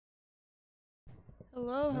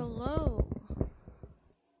Hello, hello.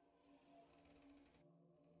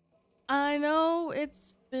 I know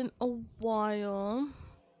it's been a while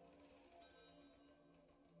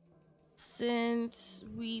since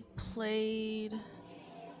we played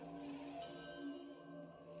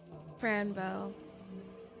Fran Bow.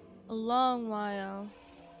 A long while.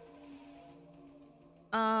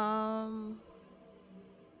 Um,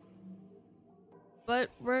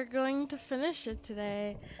 but we're going to finish it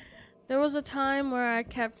today. There was a time where I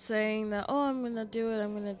kept saying that, oh, I'm gonna do it,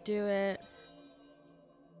 I'm gonna do it.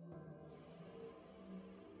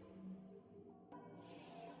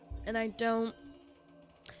 And I don't.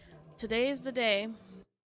 Today is the day.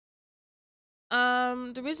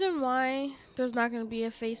 The reason why there's not gonna be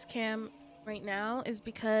a face cam right now is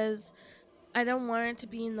because I don't want it to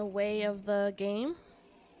be in the way of the game.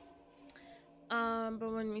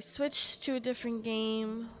 But when we switch to a different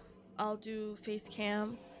game, I'll do face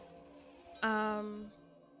cam.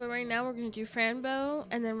 But right now we're gonna do Fran Bow,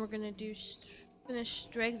 and then we're gonna do finish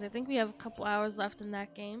Stray, because I think we have a couple hours left in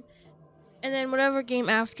that game. And then whatever game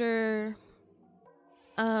after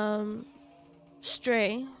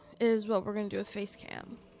Stray is what we're gonna do with face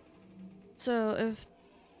cam. So if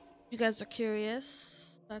you guys are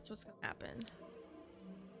curious, that's what's gonna happen.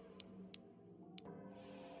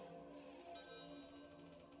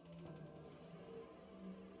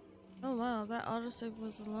 Oh wow, that autosave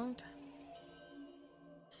was a long time.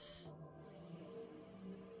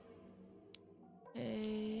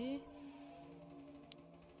 Okay.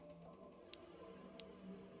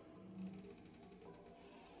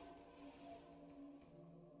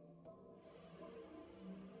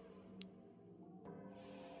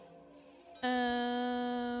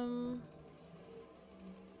 Um.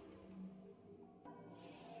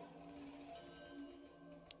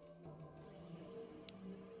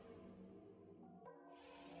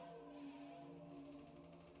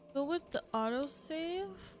 Go with the autosave,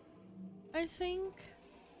 I think.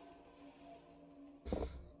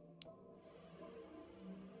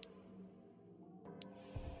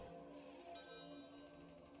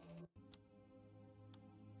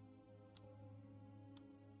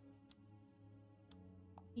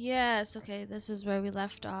 Yes, okay, this is where we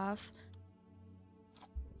left off.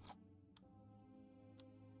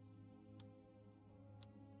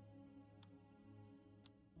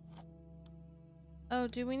 Oh,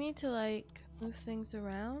 do we need to like move things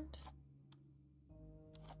around?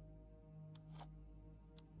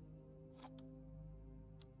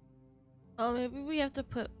 Oh, maybe we have to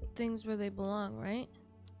put things where they belong, right?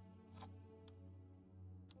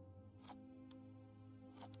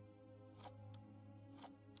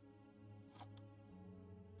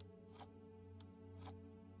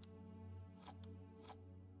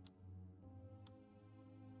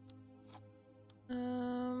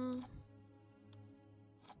 Um,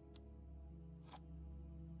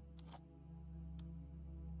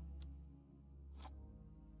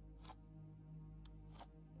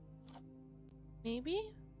 maybe?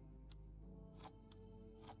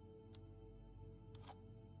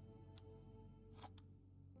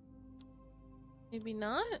 Maybe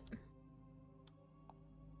not?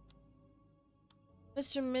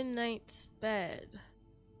 Mr. Midnight's bed.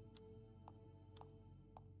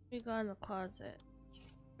 We got in the closet.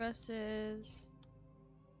 Dresses.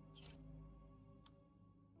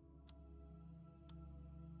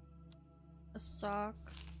 A sock.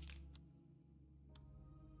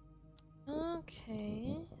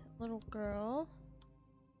 Okay. Little girl.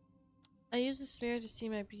 I use the mirror to see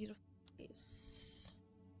my beautiful face.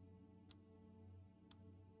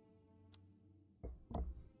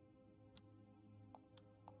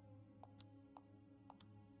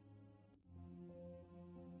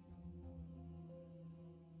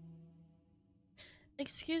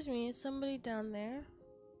 Excuse me, is somebody down there?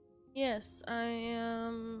 Yes,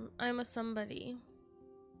 I'm a somebody.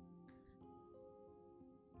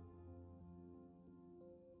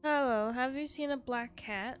 Hello, have you seen a black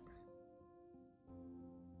cat?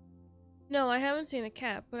 No, I haven't seen a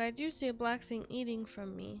cat, but I do see a black thing eating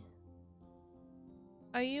from me.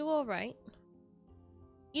 Are you alright?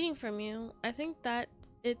 Eating from you? I think that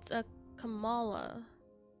it's a Kamala.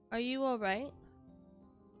 Are you alright?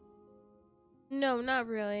 No, not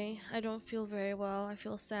really. I don't feel very well. I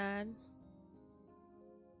feel sad.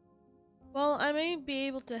 Well, I may be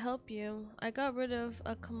able to help you. I got rid of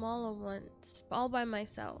a Kamala once, all by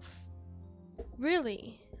myself.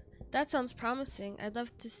 Really? That sounds promising. I'd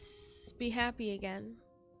love to be happy again.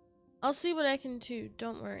 I'll see what I can do,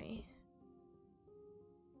 don't worry.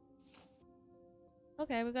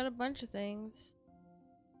 Okay, we got a bunch of things.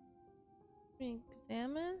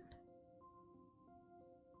 Examine?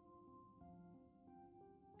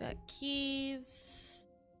 Got keys.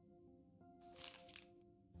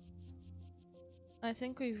 I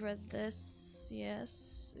think we've read this.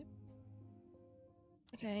 Yes.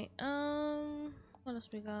 Okay. What else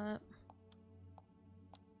we got?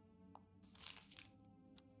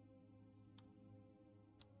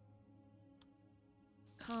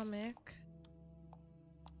 Comic.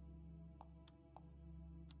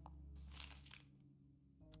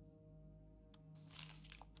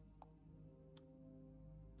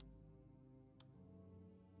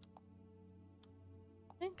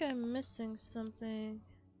 I think I'm missing something.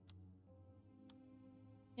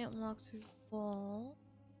 Can't walk through the wall.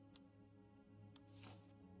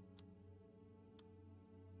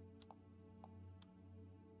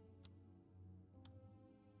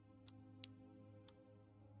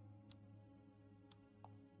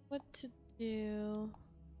 What to do?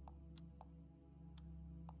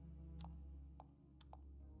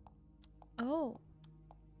 Oh.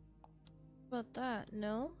 What about that?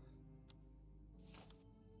 No?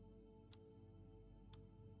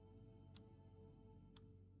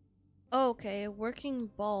 Okay, a working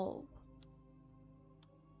bulb.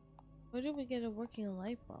 Where did we get a working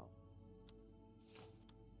light bulb?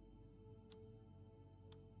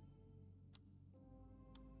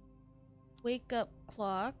 Wake up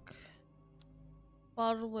clock.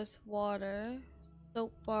 Bottle with water.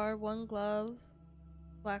 Soap bar, one glove.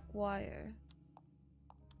 Black wire.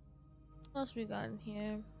 What else we got in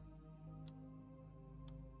here?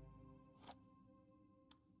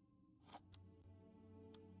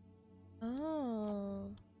 Oh.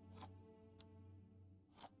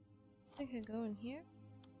 I could go in here.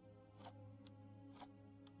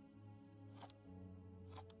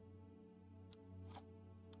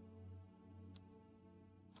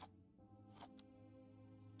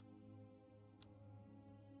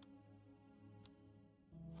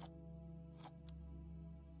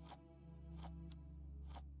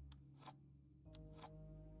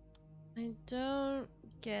 I don't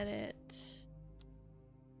get it.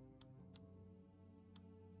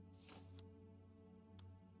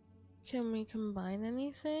 Can we combine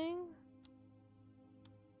anything?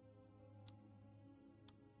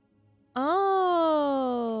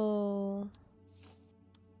 Oh.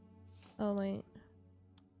 Oh, wait.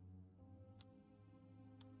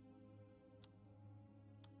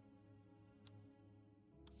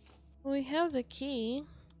 Well, we have the key.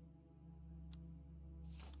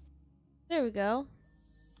 There we go.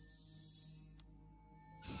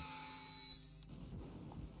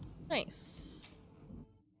 Nice.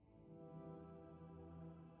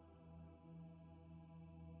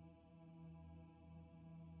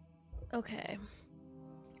 Okay.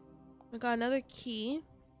 We got another key.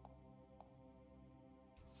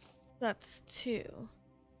 That's 2.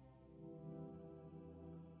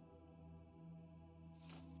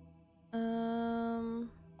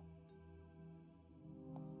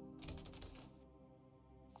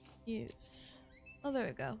 Use. Oh, there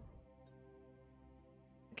we go.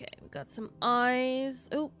 Okay, we got some eyes.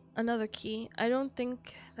 Oh, another key. I don't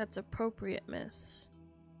think that's appropriate, miss.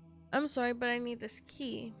 I'm sorry, but I need this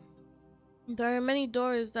key. There are many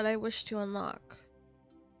doors that I wish to unlock.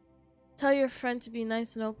 Tell your friend to be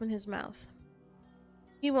nice and open his mouth.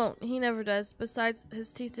 He won't. He never does. Besides,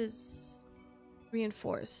 his teeth is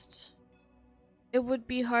reinforced. It would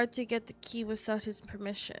be hard to get the key without his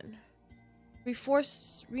permission.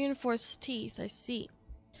 Reinforced teeth, I see.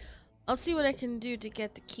 I'll see what I can do to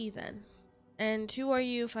get the key then. And who are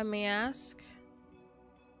you, if I may ask?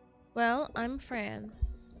 Well, I'm Fran.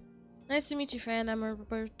 Nice to meet you, Fran. I'm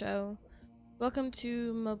Roberto. Welcome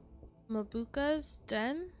to Mabuka's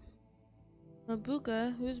den?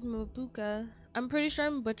 Mabuka? Who's Mabuka? I'm pretty sure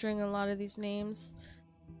I'm butchering a lot of these names.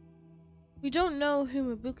 We don't know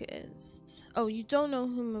who Mabuka is. Oh, you don't know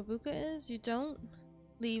who Mabuka is? You don't?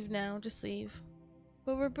 Leave now. Just leave.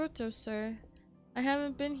 But Roberto, sir. I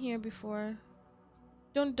haven't been here before.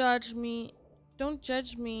 Don't dodge me. Don't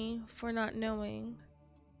judge me for not knowing.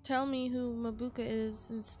 Tell me who Mabuka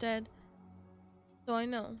is instead, so I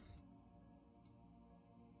know.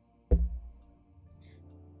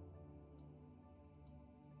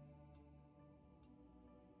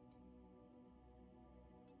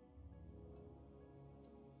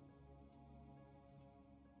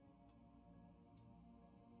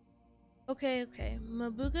 Okay.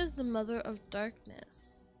 Mabuka is the mother of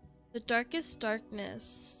darkness. The darkest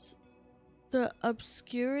darkness. The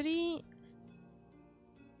obscurity.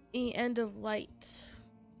 The end of light.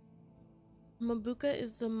 Mabuka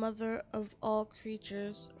is the mother of all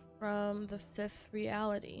creatures from the 5th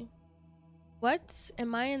reality. What?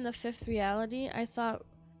 Am I in the 5th reality? I thought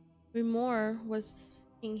Remor was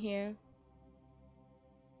in here.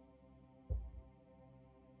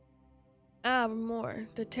 Ah, more.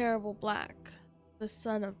 The terrible black. The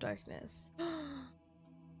son of darkness.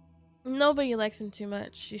 Nobody likes him too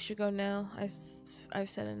much. You should go now. I've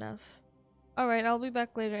said enough. Alright, I'll be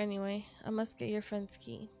back later anyway. I must get your friend's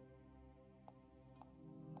key.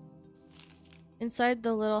 Inside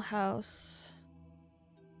the little house.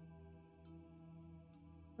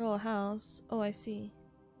 Little house? Oh, I see.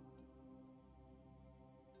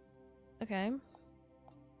 Okay.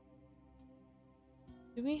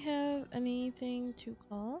 Do we have anything to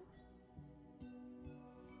call?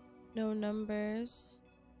 No numbers.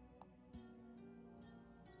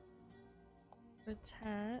 It's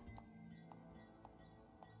hat.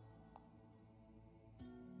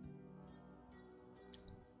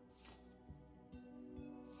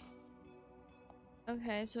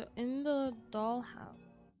 Okay, so in the dollhouse.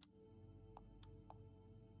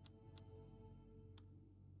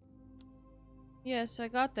 Yes, I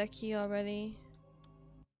got that key already.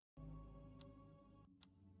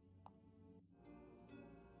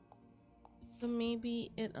 So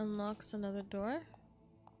maybe it unlocks another door?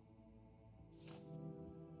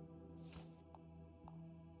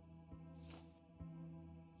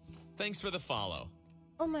 Thanks for the follow.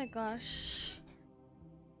 Oh my gosh.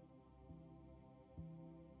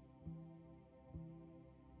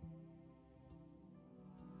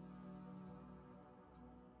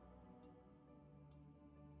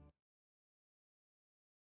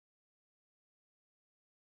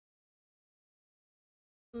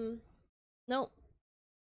 Nope.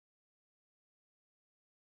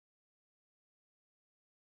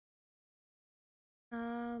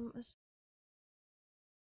 Um,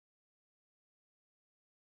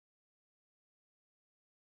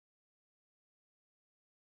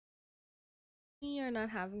 we are not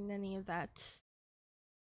having any of that.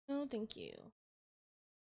 No, thank you.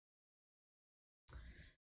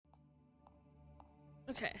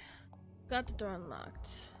 Okay. Got the door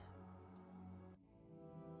unlocked.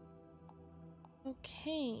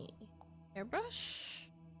 Okay. Airbrush?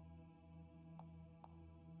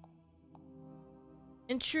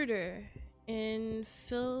 Intruder.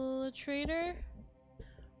 Infiltrator?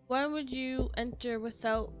 Why would you enter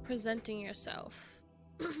without presenting yourself?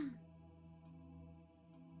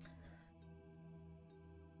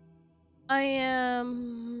 I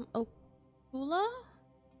am Okula?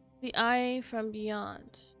 The eye from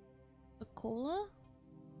beyond. Okula?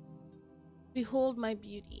 Behold my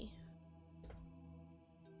beauty.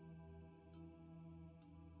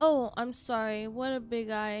 Oh, I'm sorry. What a big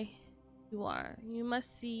eye you are. You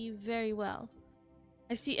must see very well.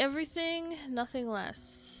 I see everything, nothing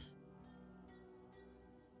less.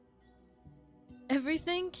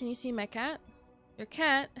 Everything? Can you see my cat? Your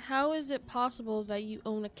cat? How is it possible that you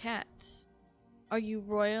own a cat? Are you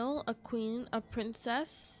royal, a queen, a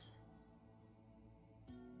princess?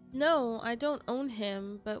 No, I don't own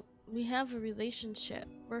him, but we have a relationship.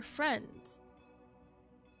 We're friends.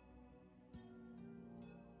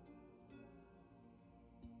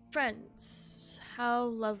 Friends. How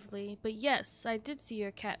lovely. But yes, I did see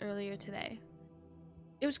your cat earlier today.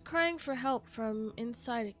 It was crying for help from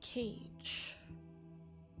inside a cage.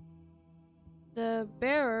 The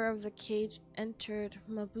bearer of the cage entered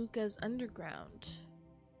Mabuka's underground.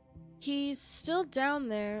 He's still down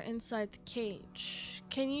there inside the cage.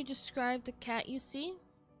 Can you describe the cat you see?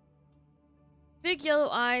 Big yellow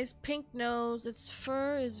eyes, pink nose, its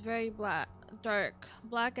fur is very dark,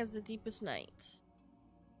 black as the deepest night.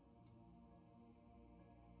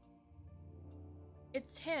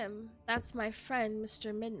 It's him. That's my friend,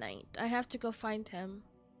 Mr. Midnight. I have to go find him.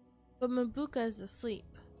 But Mabuka is asleep.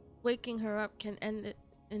 Waking her up can end it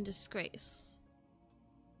in disgrace.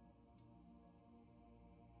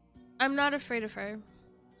 I'm not afraid of her.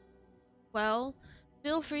 Well,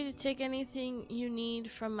 feel free to take anything you need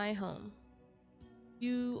from my home.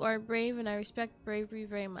 You are brave and I respect bravery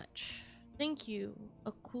very much. Thank you,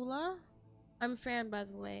 Akula. I'm Fran, by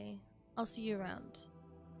the way. I'll see you around.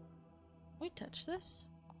 Can we touch this?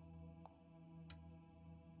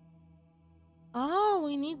 Oh,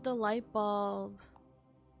 we need the light bulb.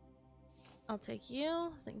 I'll take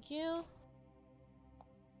you. Thank you.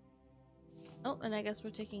 Oh, and I guess we're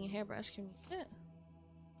taking a hairbrush. Can we get it?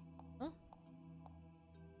 Oh.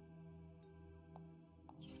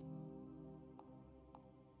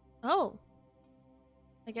 Oh.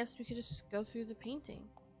 I guess we could just go through the painting.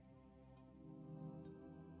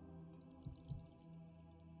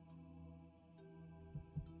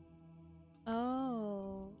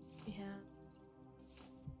 Oh. We have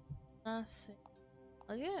nothing.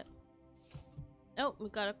 Look at it. Oh, we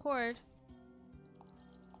got a cord.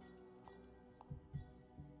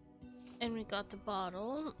 And we got the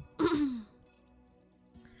bottle.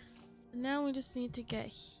 Now we just need to get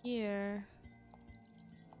here.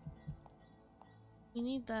 We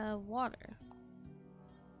need the water.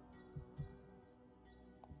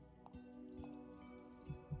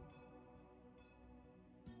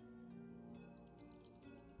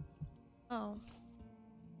 Oh.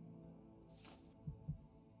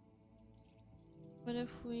 What if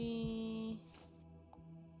we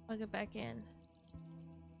plug it back in?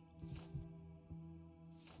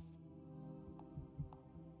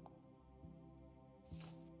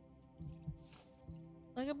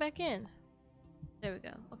 Plug it back in. There we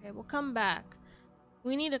go. Okay, we'll come back.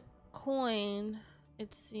 We need a coin,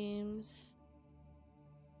 it seems.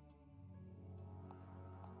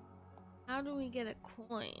 How do we get a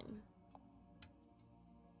coin?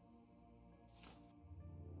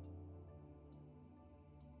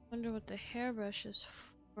 Wonder what the hairbrush is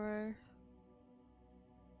for.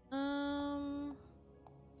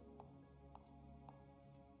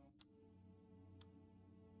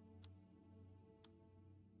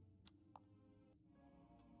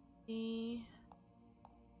 The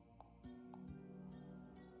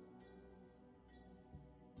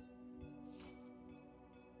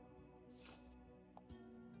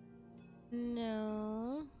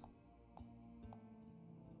no.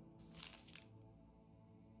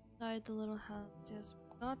 Inside the little house. Yes,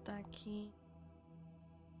 got that key.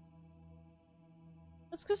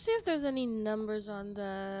 Let's go see if there's any numbers on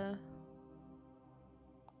the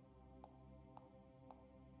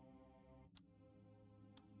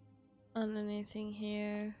on anything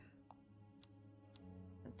here.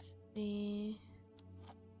 Let's see.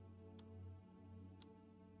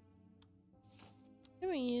 Can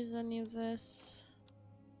we use any of this?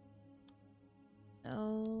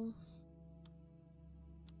 No.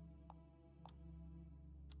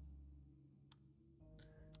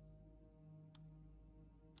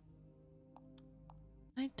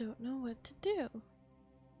 I don't know what to do.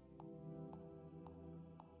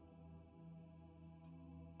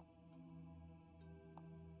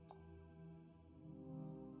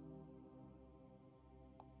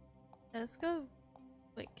 Let's go.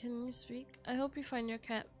 Wait, can you speak? I hope you find your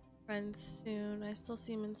cat friends soon. I still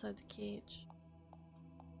see him inside the cage.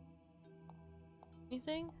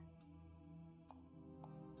 Anything?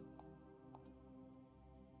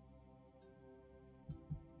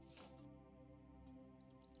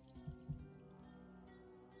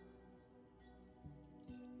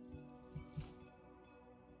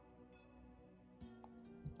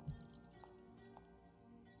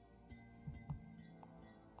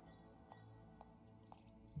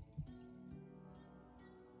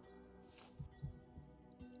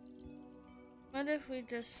 Wonder if we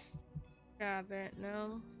just grab it?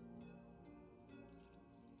 No.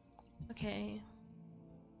 Okay.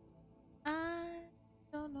 I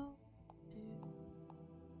don't know what to do.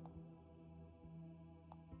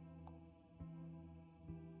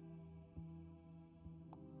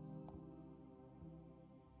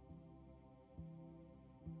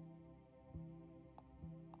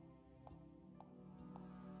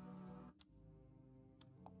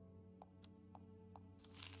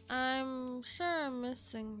 I'm sure I'm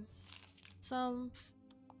missing something.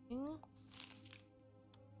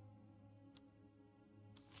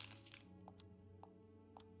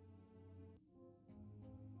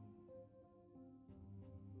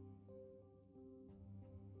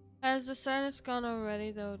 Has the sinus gone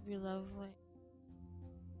already? That would be lovely.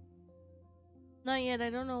 Not yet. I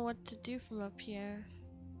don't know what to do from up here.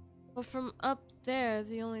 Well, from up there,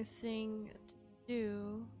 the only thing to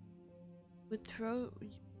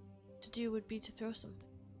do would be to throw something.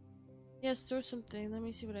 Yes, throw something. Let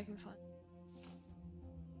me see what I can find.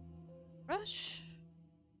 Brush.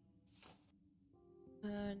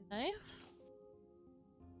 A knife.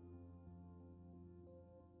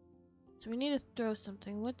 So we need to throw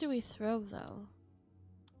something. What do we throw though?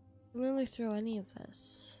 Literally throw any of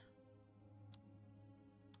this.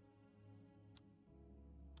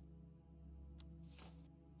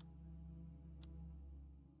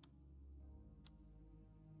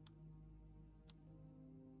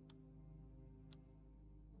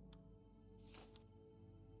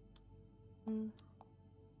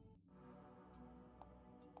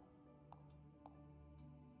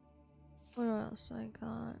 What else I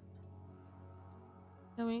got?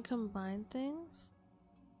 Can we combine things?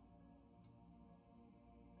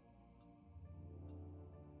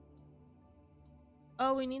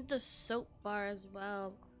 Oh, we need the soap bar as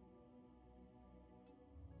well.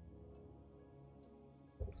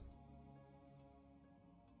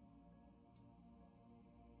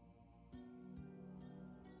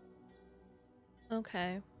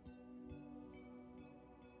 Okay.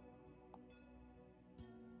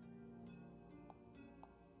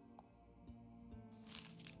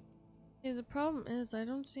 Yeah, the problem is I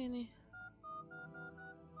don't see any.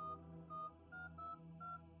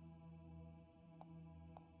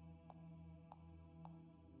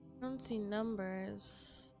 I don't see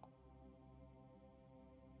numbers.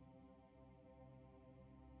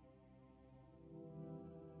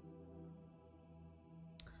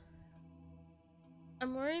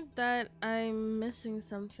 I'm worried that I'm missing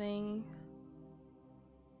something.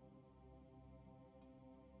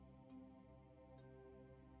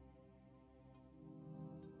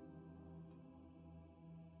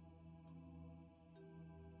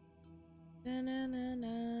 Na na na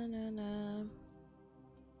na na na.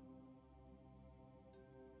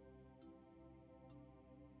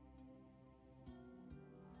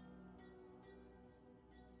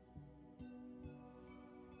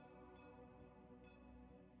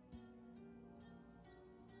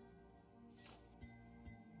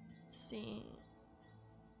 Let's see.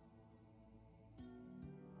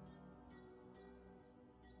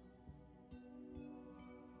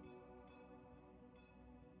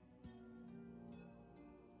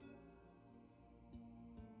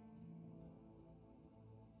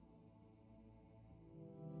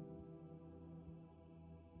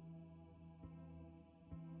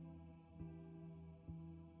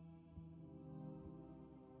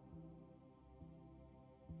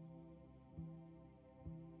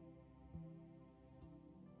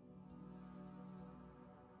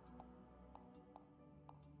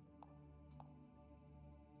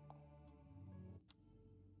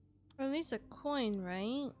 Or at least a coin,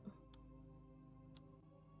 right?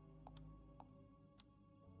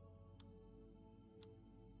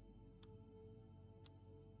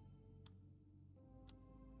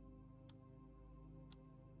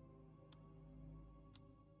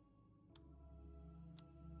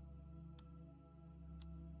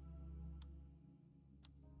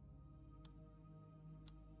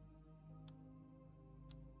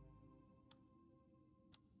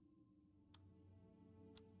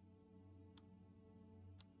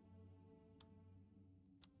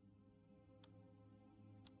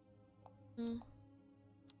 Hmm.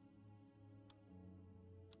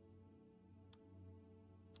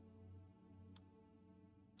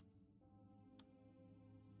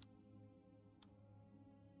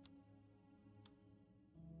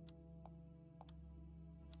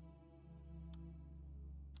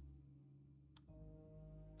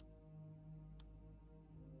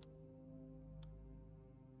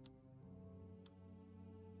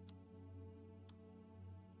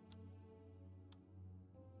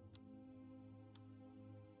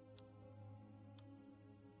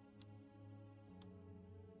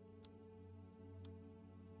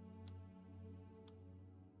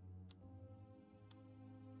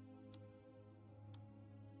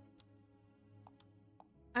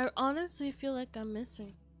 I honestly feel like I'm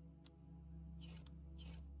missing.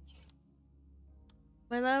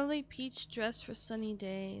 My lovely peach dress for sunny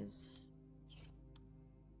days.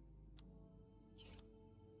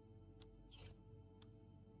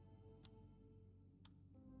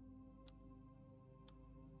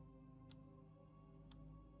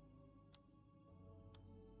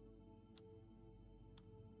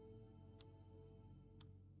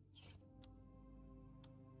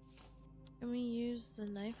 Can we use the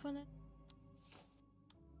knife on it?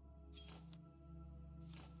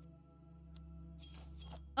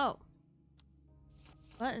 Oh.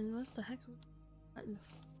 Button? What's the heck? Button.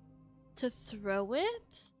 To throw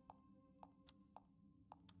it?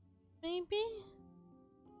 Maybe?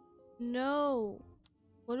 No.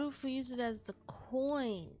 What if we use it as the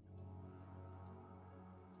coin?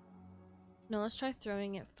 No, let's try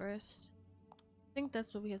throwing it first. I think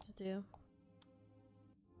that's what we have to do.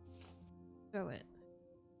 Throw it.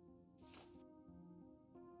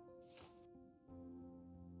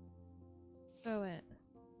 Throw it.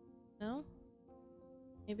 No?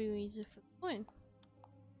 Maybe we use it for the coin.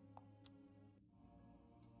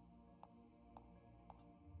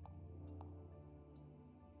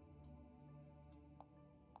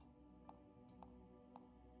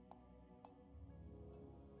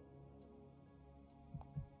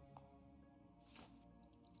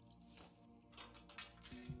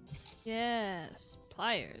 Yes,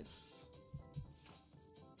 pliers.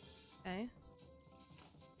 Okay.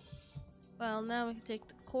 Well, now we can take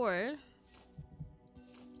the cord.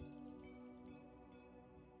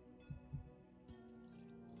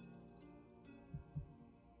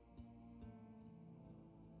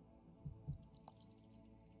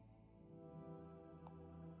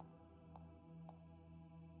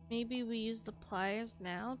 Maybe we use the pliers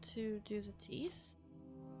now to do the teeth.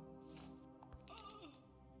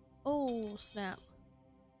 Oh, snap.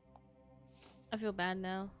 I feel bad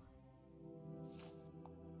now.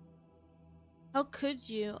 How could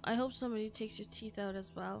you? I hope somebody takes your teeth out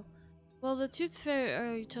as well. Well, the tooth fairy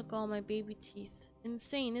already took all my baby teeth.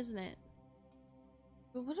 Insane, isn't it?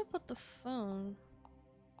 But what about the phone?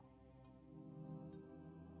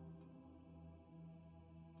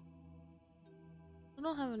 I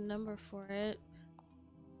don't have a number for it.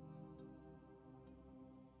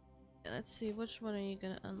 Let's see, which one are you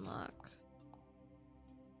gonna unlock?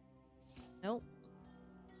 Nope.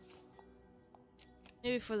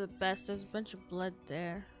 Maybe for the best, there's a bunch of blood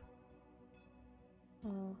there.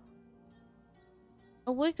 Oh.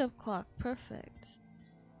 A wake-up clock, perfect.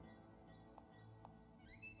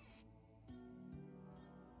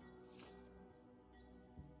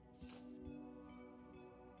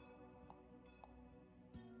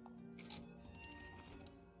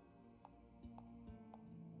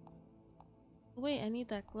 Wait, I need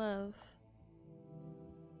that glove.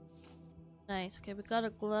 Nice, okay, we got a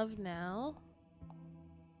glove now.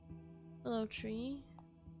 Hello, tree.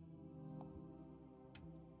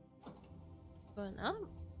 Going up?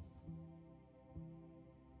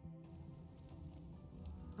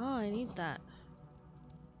 Oh, I need that.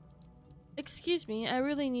 Excuse me, I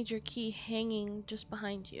really need your key hanging just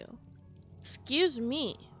behind you. Excuse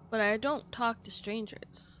me, but I don't talk to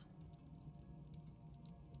strangers.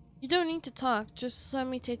 You don't need to talk, just let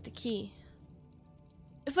me take the key.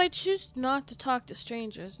 If I choose not to talk to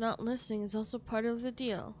strangers, not listening is also part of the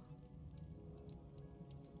deal.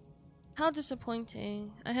 How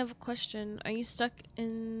disappointing. I have a question. Are you stuck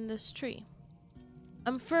in this tree?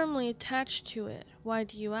 I'm firmly attached to it. Why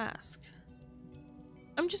do you ask?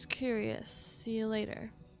 I'm just curious. See you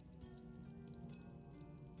later.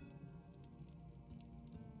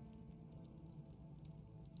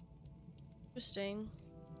 Interesting.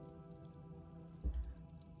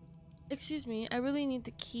 Excuse me, I really need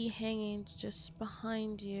the key hanging just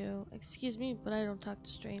behind you. Excuse me, but I don't talk to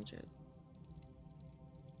strangers.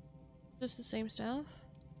 Just the same stuff?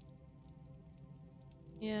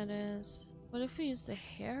 Yeah, it is. What if we use the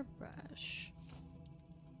hairbrush?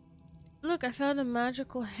 Look, I found a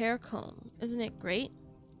magical hair comb. Isn't it great?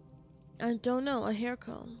 I don't know, a hair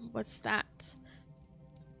comb. What's that?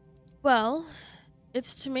 Well,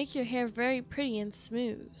 it's to make your hair very pretty and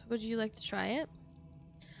smooth. Would you like to try it?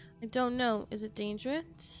 I don't know. Is it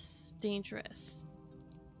dangerous? Dangerous.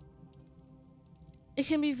 It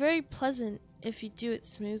can be very pleasant if you do it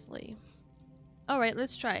smoothly. Alright,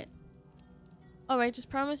 let's try it. Alright, just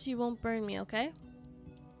promise you won't burn me, okay?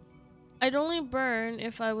 I'd only burn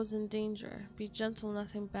if I was in danger. Be gentle,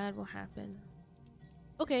 nothing bad will happen.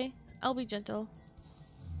 Okay, I'll be gentle.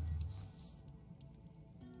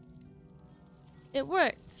 It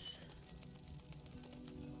worked.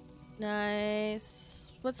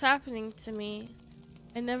 Nice. What's happening to me?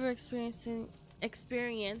 I never experienced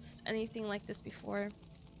anything like this before.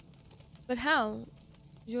 But how?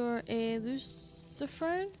 You're a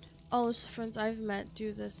Lucifern? All Luciferns I've met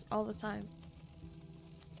do this all the time.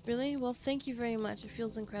 Really? Well, thank you very much. It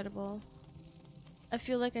feels incredible. I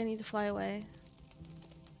feel like I need to fly away.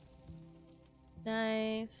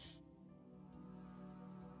 Nice.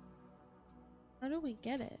 How do we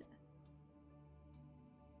get it?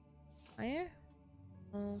 Fire?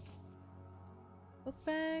 Oh. Book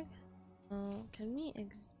bag? Oh, can we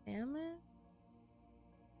examine?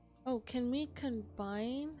 Oh, can we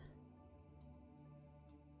combine?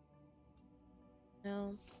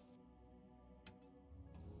 No.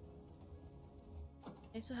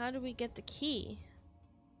 Okay, so how do we get the key?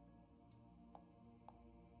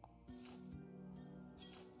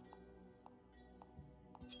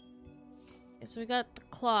 Okay, so we got the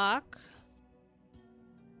clock.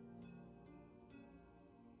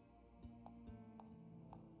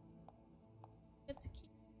 Get the key.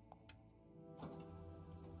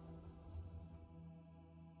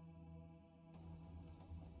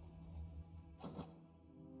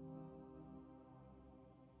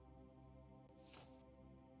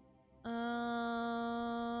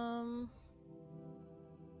 Um...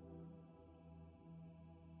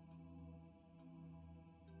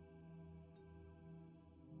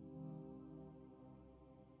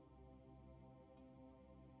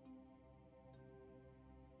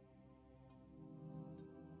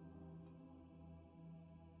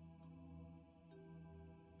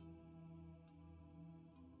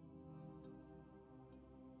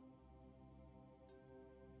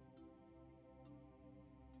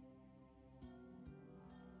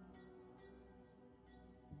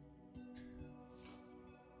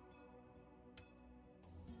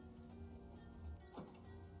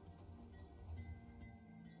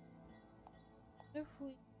 What if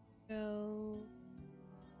we go...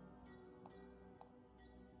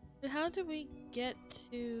 But how do we get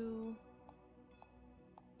to...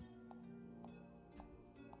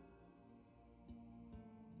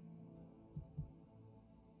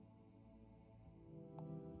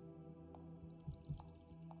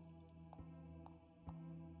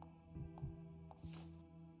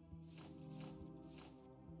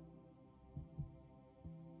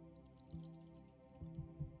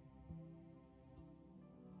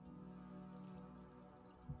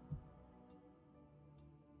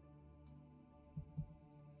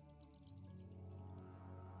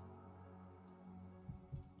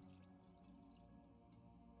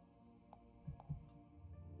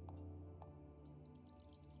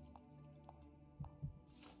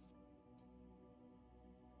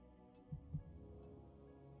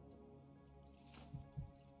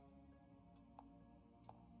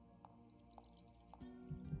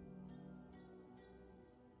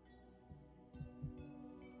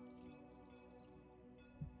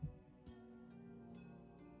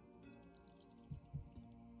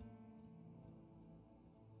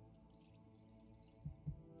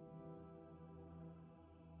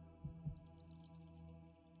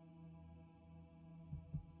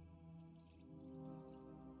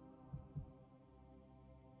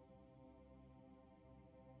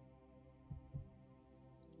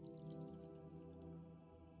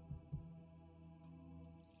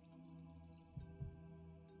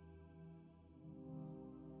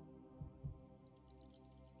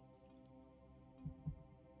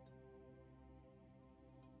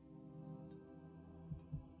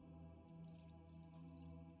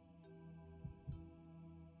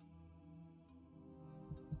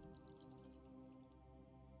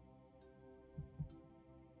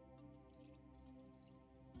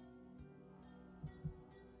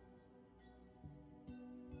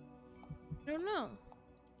 I don't know.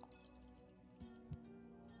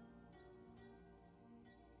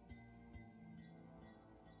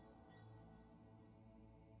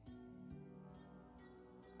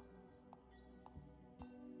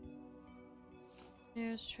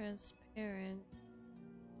 There's transparent.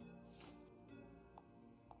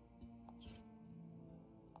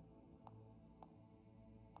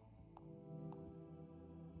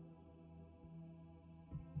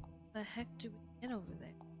 The heck do we get over there?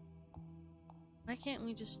 Why can't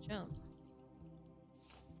we just jump?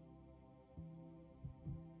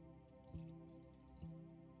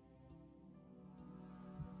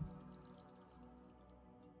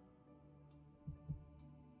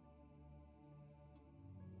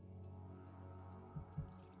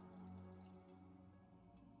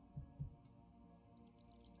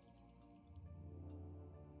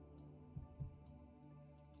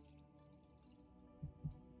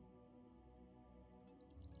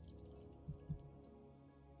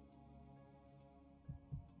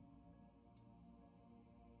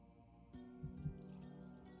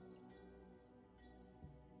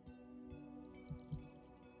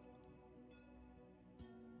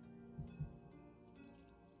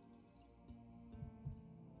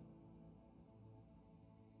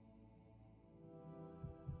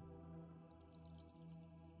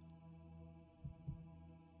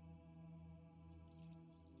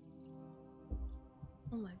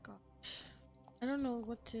 Oh my gosh. I don't know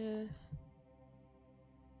what to...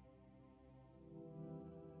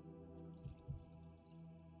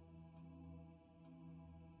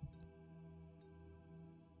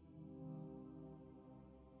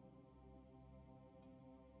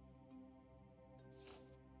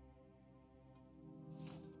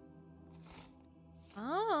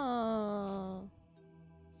 Oh.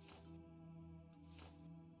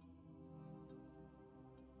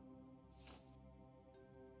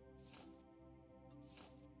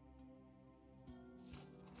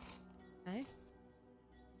 Okay.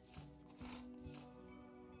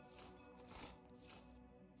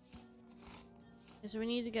 So we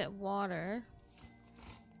need to get water.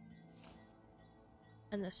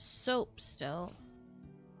 And the soap still.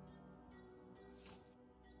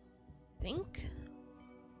 I think?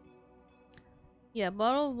 Yeah,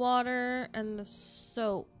 bottled water and the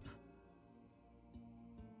soap.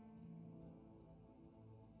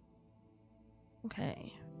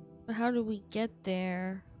 Okay. But how do we get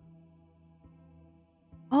there?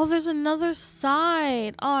 Oh, there's another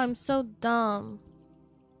side. Oh, I'm so dumb.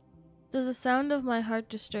 Does the sound of my heart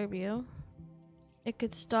disturb you? It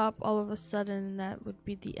could stop all of a sudden and that would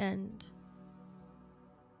be the end.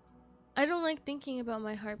 I don't like thinking about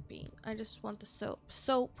my heartbeat. I just want the soap.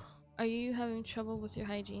 Soap, are you having trouble with your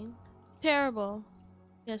hygiene? Terrible.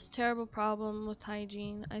 Yes, terrible problem with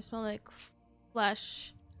hygiene. I smell like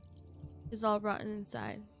flesh is all rotten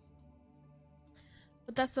inside.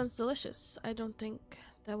 But that sounds delicious. I don't think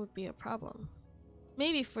that would be a problem.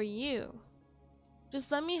 Maybe for you.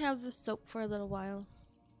 Just let me have this soap for a little while.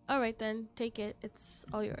 Alright then, take it. It's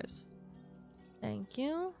all yours. Thank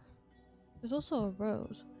you. There's also a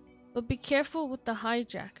rose. But be careful with the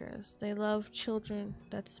hijackers. They love children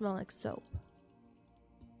that smell like soap.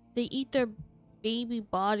 They eat their baby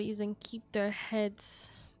bodies and keep their heads,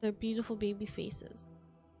 their beautiful baby faces.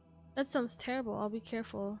 That sounds terrible. I'll be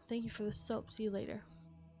careful. Thank you for the soap. See you later.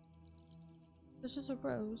 This is a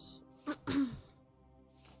rose.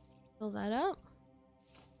 Fill that up.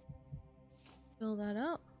 Fill that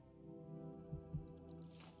up.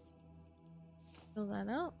 Fill that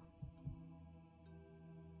up.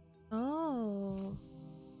 Oh.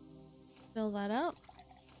 Fill that up.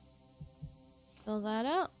 Fill that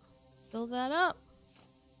up. Fill that up.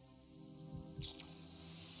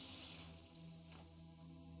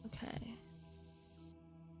 Okay.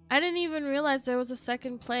 I didn't even realize there was a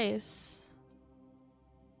second place.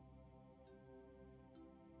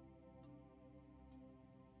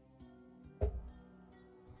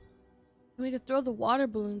 We could throw the water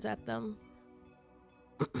balloons at them.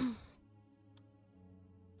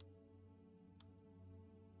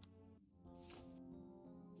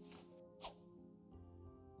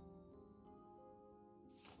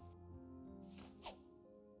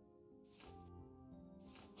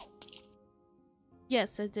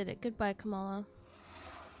 Yes, I did it. Goodbye, Kamala.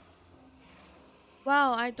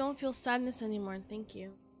 Wow, I don't feel sadness anymore. Thank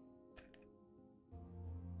you.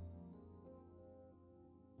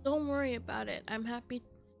 Don't worry about it. I'm happy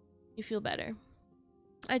you feel better.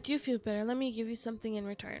 I do feel better. Let me give you something in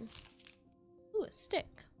return. Ooh, a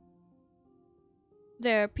stick.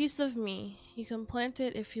 There, a piece of me. You can plant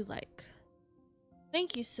it if you like.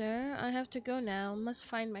 Thank you, sir. I have to go now. Must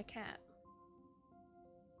find my cat.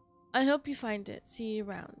 I hope you find it. See you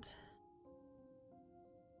around.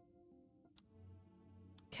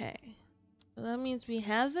 Okay. So that means we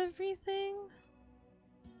have everything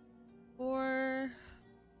for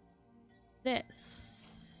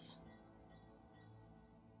this.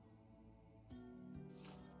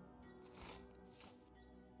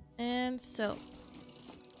 And so.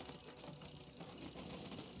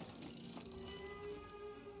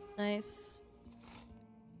 Nice.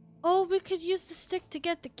 Oh, we could use the stick to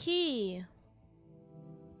get the key.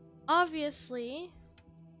 Obviously.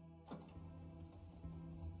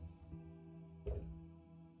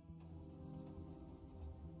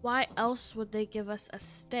 Why else would they give us a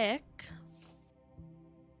stick?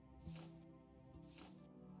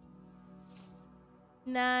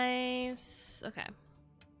 Nice. Okay.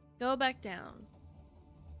 Go back down.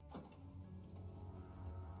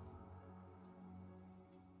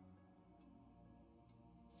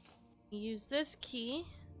 Use this key.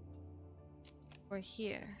 Or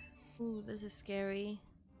here. Ooh, this is scary.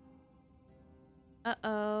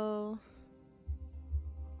 Uh-oh.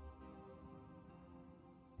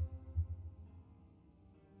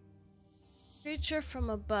 Creature from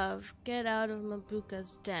above, get out of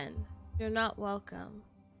Mabuka's den. You're not welcome.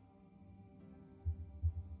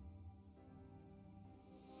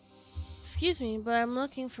 Excuse me, but I'm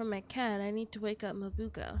looking for my cat. I need to wake up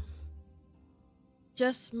Mabuka.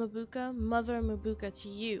 Just Mabuka? Mother Mabuka to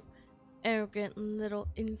you, arrogant little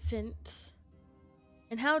infant.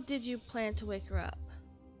 And how did you plan to wake her up?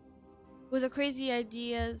 With the crazy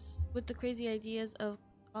ideas of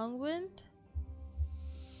Cogwind?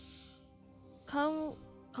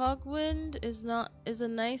 Cogwind is a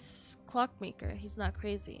nice clockmaker. He's not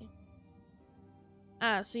crazy.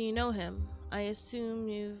 Ah, so you know him. I assume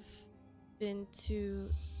you've been to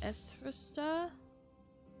Ethrista?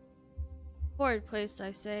 Horrid place,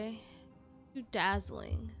 I say. Too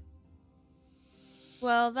dazzling.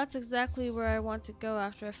 Well, that's exactly where I want to go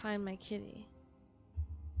after I find my kitty.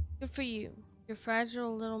 Good for you. Your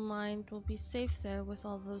fragile little mind will be safe there with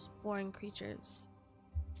all those boring creatures.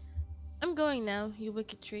 I'm going now, you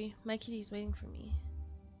wicked tree. My kitty's waiting for me.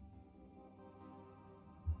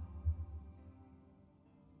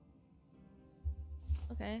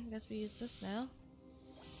 Okay, I guess we use this now.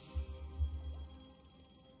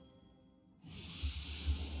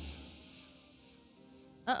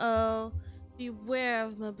 Uh-oh. Beware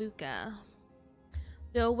of Mabuka.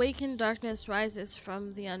 The awakened darkness rises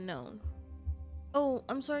from the unknown. Oh,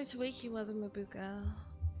 I'm sorry to wake you, Mother Mabuka,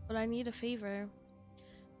 but I need a favor.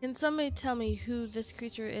 Can somebody tell me who this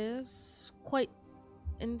creature is? Quite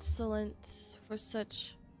insolent for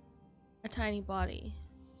such a tiny body.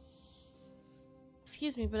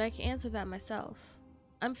 Excuse me, but I can answer that myself.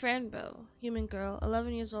 I'm Fran Bow, human girl,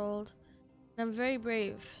 11 years old, and I'm very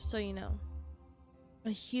brave, so you know. A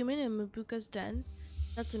human in Mabuka's den?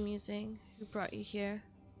 That's amusing. Who brought you here?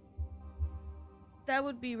 That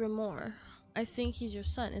would be Remor. I think he's your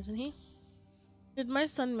son, isn't he? Did my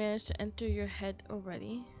son manage to enter your head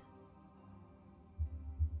already?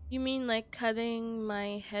 You mean like cutting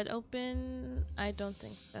my head open? I don't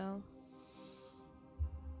think so.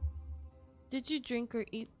 Did you drink or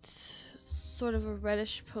eat sort of a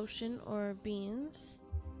reddish potion or beans?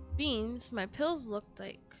 Beans? My pills looked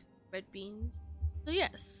like red beans. So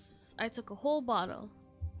yes, I took a whole bottle.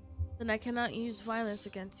 Then I cannot use violence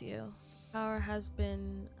against you. Power has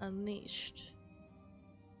been unleashed.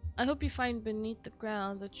 I hope you find beneath the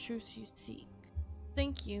ground the truth you seek.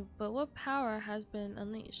 Thank you, but what power has been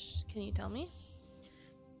unleashed? Can you tell me?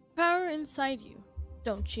 Power inside you,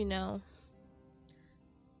 don't you know?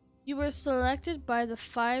 You were selected by the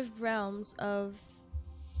 5 realms of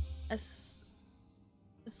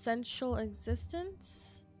essential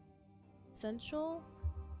existence? Essential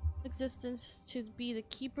existence to be the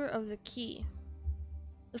keeper of the key.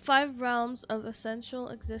 The 5 realms of essential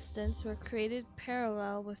existence were created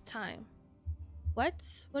parallel with time.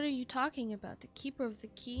 What? What are you talking about? The keeper of the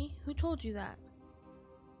key? Who told you that?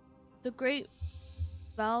 The great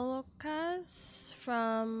Valokas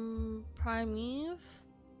from Primeve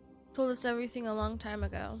told us everything a long time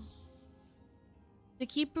ago. The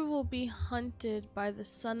keeper will be hunted by the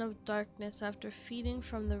Son of Darkness after feeding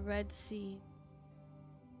from the Red Sea.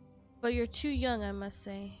 But you're too young, I must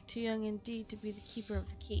say. Too young indeed to be the keeper of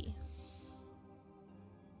the key.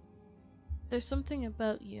 There's something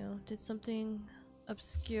about you. Did something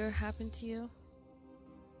obscure happen to you?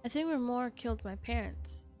 I think Remor killed my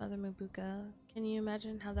parents, Mother Mabuka. Can you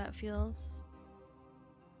imagine how that feels?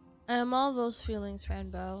 I am all those feelings, Fran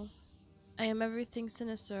Bow. I am everything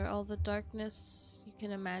sinister, all the darkness you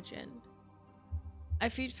can imagine. I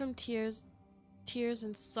feed from tears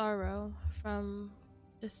and sorrow, from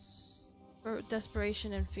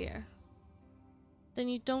desperation and fear. Then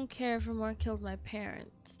you don't care if Amar killed my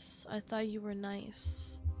parents. I thought you were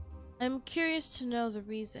nice. I'm curious to know the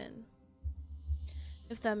reason,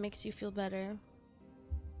 if that makes you feel better.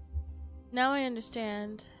 Now I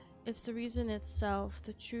understand. It's the reason itself,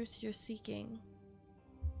 the truth you're seeking.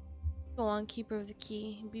 Go on, keeper of the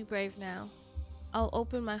key. Be brave now. I'll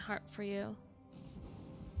open my heart for you.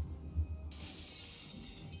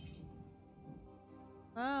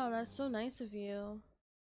 Wow, that's so nice of you.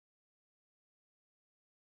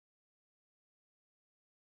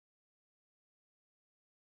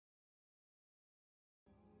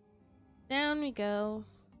 Down we go.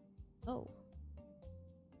 Oh.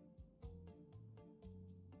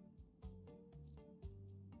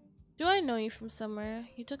 Do I know you from somewhere?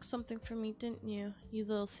 You took something from me, didn't you? You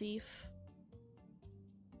little thief.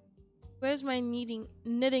 Where's my knitting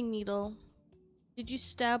needle? Did you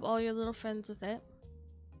stab all your little friends with it?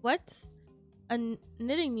 What? A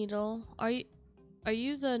knitting needle? Are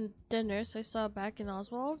you the nurse I saw back in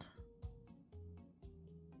Oswald?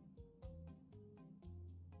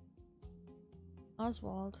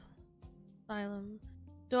 Oswald. Asylum.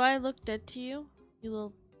 Do I look dead to you? You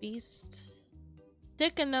little beast.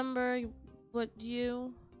 Take a number, would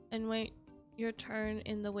you, and wait your turn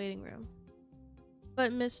in the waiting room.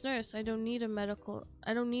 But Miss Nurse, I don't need medical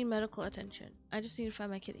attention. I just need to find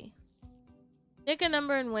my kitty. Take a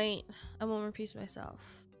number and wait. I won't repeat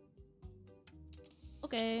myself.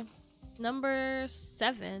 Okay. Number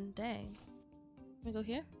 7. Dang. Let me go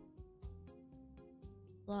here.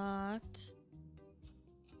 Locked.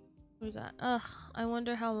 What we got? Ugh, I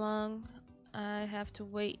wonder how long I have to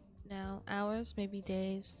wait now. Hours? Maybe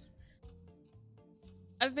days.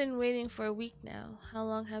 I've been waiting for a week now. How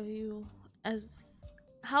long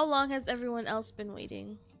has everyone else been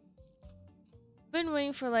waiting? I've been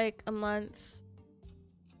waiting for like a month.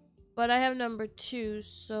 But I have number 2,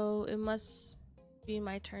 so it must be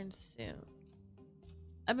my turn soon.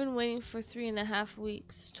 I've been waiting for 3.5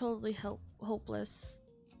 weeks. Totally hopeless.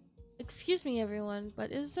 Excuse me, everyone,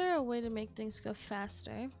 but is there a way to make things go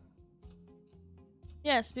faster?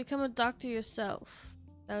 Yes, become a doctor yourself.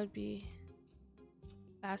 That would be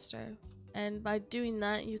faster. And by doing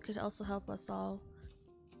that, you could also help us all.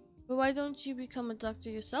 But why don't you become a doctor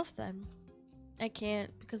yourself then? I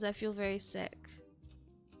can't because I feel very sick.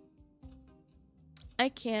 I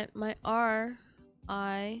can't. My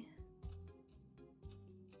eye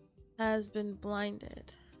has been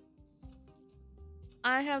blinded.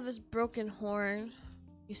 I have this broken horn,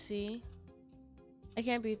 you see. I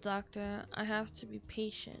can't be a doctor. I have to be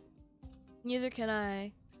patient. Neither can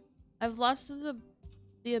I. I've lost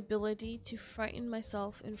the ability to frighten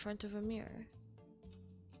myself in front of a mirror.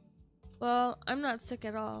 Well, I'm not sick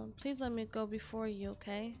at all. Please let me go before you,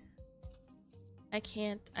 okay? I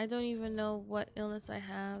can't. I don't even know what illness I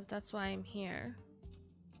have. That's why I'm here.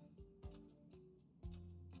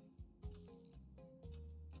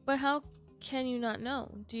 But how can you not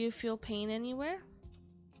know? Do you feel pain anywhere?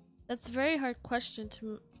 That's a very hard question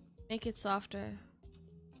to make it softer.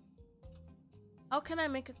 How can I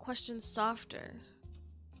make a question softer?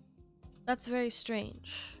 That's very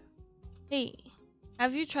strange. Hey,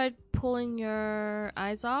 have you tried pulling your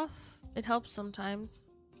eyes off? It helps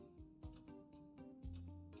sometimes.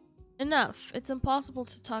 Enough. It's impossible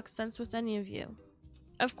to talk sense with any of you.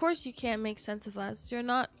 Of course you can't make sense of us. You're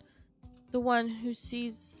not the one who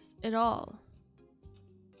sees it all.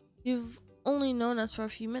 You've only known us for a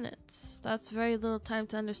few minutes. That's very little time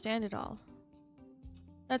to understand it all.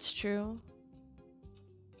 That's true.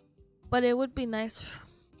 But it would be nice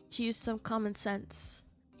to use some common sense.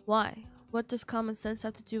 Why? What does common sense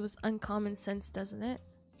have to do with uncommon sense, doesn't it?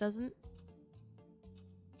 Doesn't?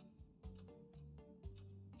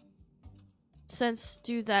 Sense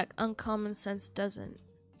do that uncommon sense doesn't.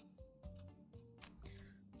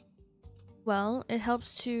 Well, it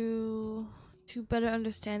helps to better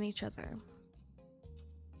understand each other.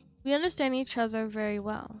 We understand each other very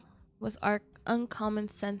well, with our uncommon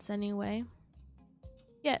sense anyway.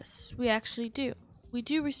 Yes, we actually do. We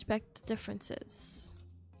do respect the differences.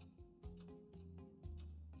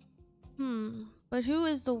 But who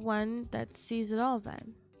is the one that sees it all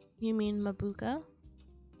then? You mean Mabuka?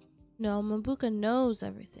 No, Mabuka knows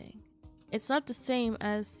everything. It's not the same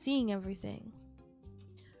as seeing everything.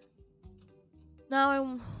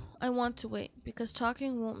 Now I want to wait, because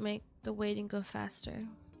talking won't make the waiting go faster.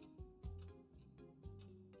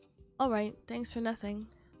 Alright, thanks for nothing.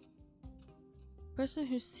 Person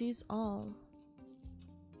who sees all.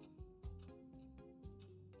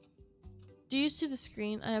 Do you see the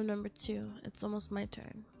screen? I have number 2. It's almost my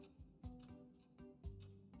turn.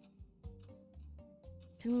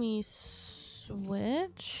 Can we switch?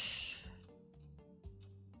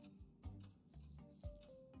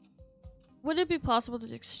 Would it be possible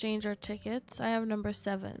to exchange our tickets? I have number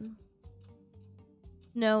 7.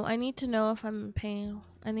 No, I need to know if I'm in pain.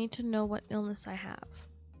 I need to know what illness I have.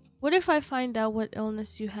 What if I find out what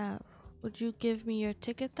illness you have? Would you give me your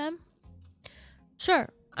ticket then? Sure,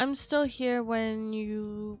 I'm still here when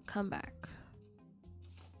you come back.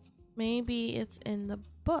 Maybe it's in the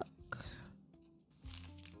book.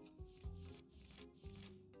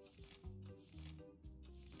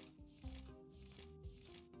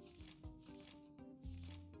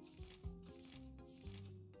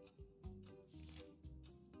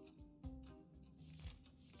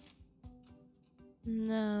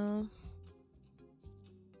 No.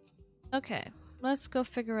 Okay, let's go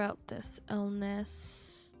figure out this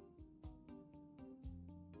illness.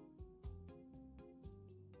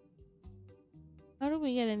 How do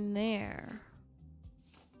we get in there?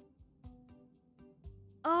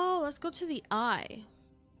 Oh, let's go to the eye.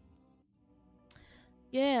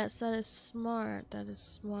 Yes, that is smart. That is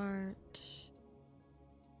smart.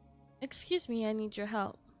 Excuse me, I need your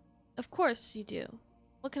help. Of course you do.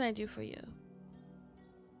 What can I do for you?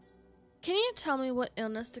 Can you tell me what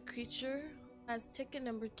illness the creature has ticket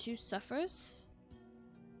number 2 suffers?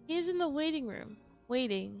 He is in the waiting room.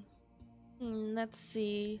 Waiting. Let's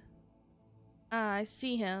see. Ah, I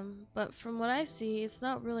see him, but from what I see, it's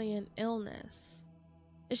not really an illness.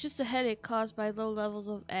 It's just a headache caused by low levels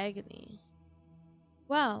of agony.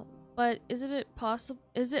 Wow, but is it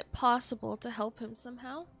possible to help him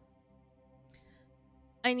somehow?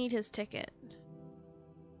 I need his ticket.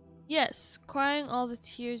 Yes, crying all the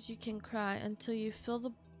tears you can cry until you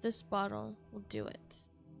fill this bottle will do it.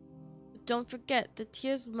 But don't forget, the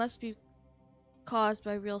tears must be caused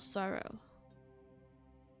by real sorrow.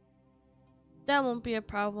 That won't be a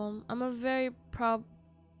problem. I'm a very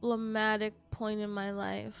problematic point in my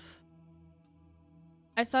life.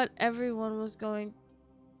 I thought everyone was going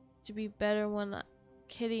to be better when I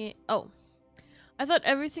thought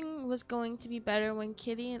everything was going to be better when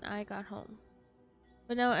Kitty and I got home.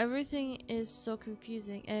 But now everything is so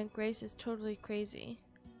confusing and Grace is totally crazy.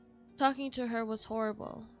 Talking to her was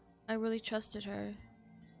horrible. I really trusted her.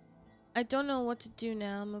 I don't know what to do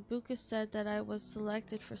now. Mabuka said that I was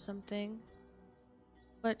selected for something,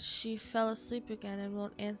 but she fell asleep again and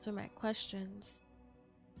won't answer my questions.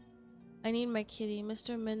 I need my kitty.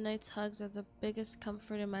 Mr. Midnight's hugs are the biggest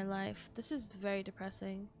comfort in my life. This is very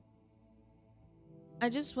depressing. I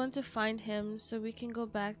just want to find him so we can go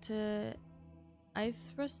back to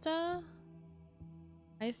Ithrasta?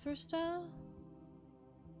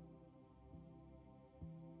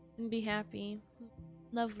 And be happy.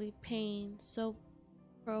 Lovely pain, so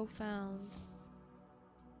profound.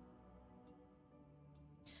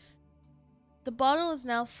 The bottle is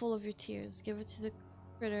now full of your tears. Give it to the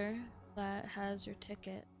critter that has your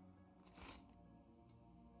ticket.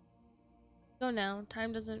 Go now.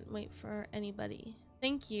 Time doesn't wait for anybody.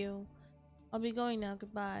 Thank you. I'll be going now.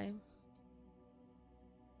 Goodbye.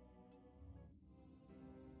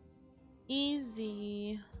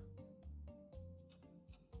 Easy.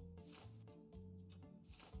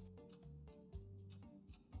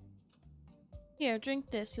 Here, drink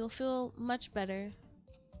this. You'll feel much better.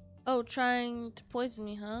 Oh, trying to poison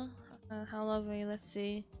me, huh? How lovely. Let's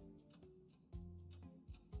see.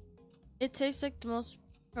 It tastes like the most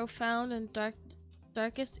profound and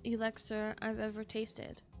darkest elixir I've ever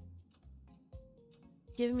tasted.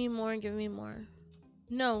 Give me more, give me more.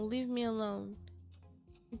 No, leave me alone.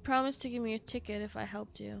 You promised to give me your ticket if I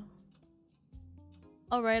helped you.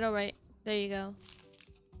 Alright, alright. There you go.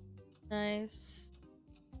 Nice.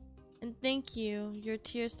 And thank you. Your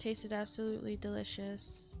tears tasted absolutely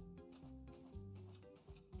delicious.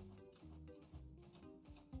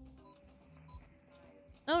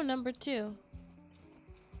 Oh, number 2.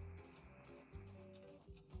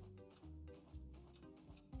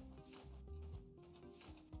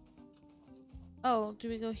 Oh, do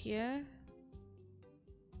we go here?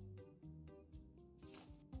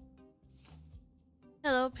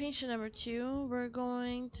 Hello, patient number 2. We're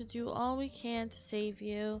going to do all we can to save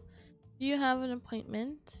you. Do you have an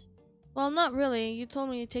appointment? Well, not really. You told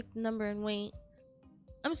me to take the number and wait.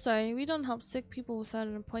 I'm sorry, we don't help sick people without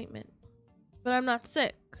an appointment. But I'm not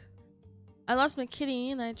sick. I lost my kitty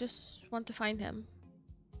and I just want to find him.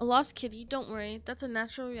 A lost kitty? Don't worry. That's a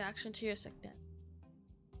natural reaction to your sickness.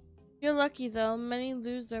 You're lucky though. Many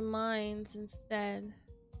lose their minds instead.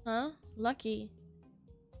 Huh? Lucky.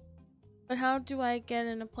 But how do I get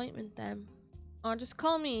an appointment then? Oh, just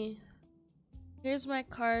call me. Here's my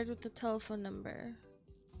card with the telephone number.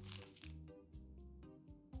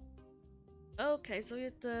 Okay, so we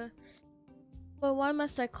have to... But why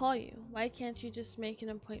must I call you? Why can't you just make an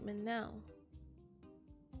appointment now?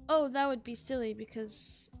 Oh, that would be silly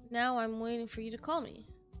because now I'm waiting for you to call me.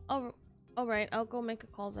 Alright, I'll go make a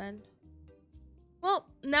call then. Well,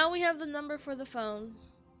 now we have the number for the phone.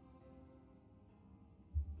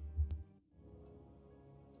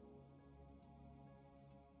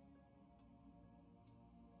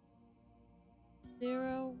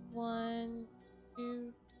 Zero one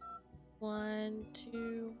two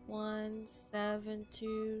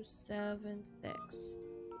 1217276.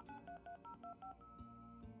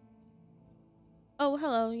 Oh,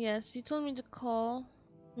 hello. Yes, you told me to call,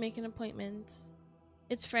 make an appointment.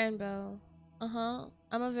 It's Fran Bow. Uh-huh.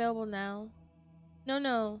 I'm available now.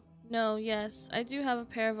 No. Yes, I do have a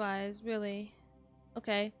pair of eyes, really.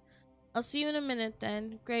 Okay. I'll see you in a minute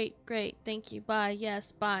then. Great. Thank you. Bye.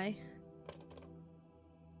 Yes, bye.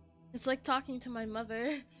 It's like talking to my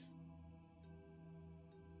mother.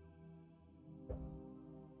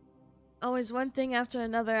 Always one thing after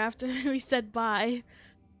another after we said bye.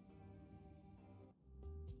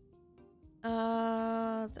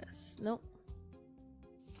 This. Nope.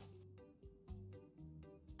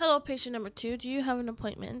 Hello, patient number 2. Do you have an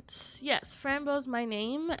appointment? Yes, Fran Bow's my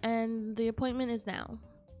name, and the appointment is now.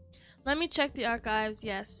 Let me check the archives.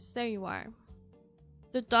 Yes, there you are.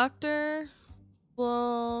 The doctor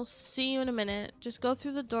will see you in a minute. Just go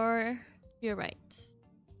through the door to your right.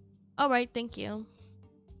 Alright, thank you.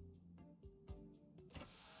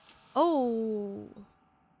 Oh.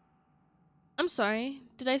 I'm sorry.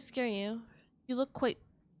 Did I scare you? You look quite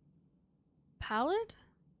pallid?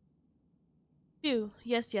 Phew.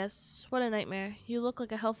 Yes. What a nightmare. You look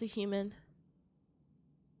like a healthy human.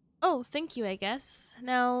 Oh, thank you, I guess.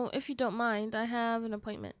 Now, if you don't mind, I have an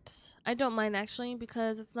appointment. I don't mind, actually,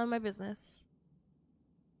 because it's none of my business.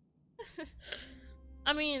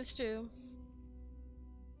 I mean, it's true.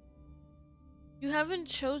 You haven't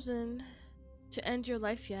chosen to end your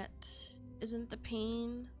life yet. Isn't the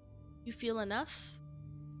pain you feel enough?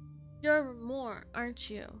 You're more, aren't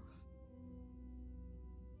you?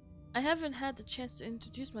 I haven't had the chance to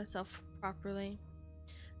introduce myself properly.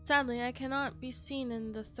 Sadly, I cannot be seen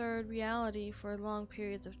in the third reality for long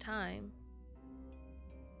periods of time.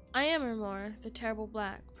 I am Remor, the Terrible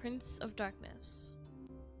Black, Prince of Darkness.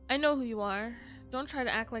 I know who you are. Don't try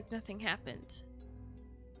to act like nothing happened.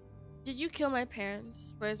 Did you kill my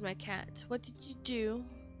parents? Where's my cat? What did you do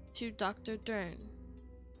to Dr. Dern?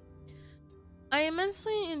 I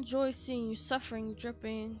immensely enjoy seeing you suffering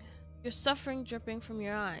dripping from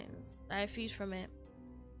your eyes. I feed from it.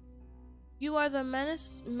 You are the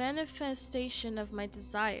manifestation of my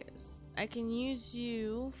desires. I can use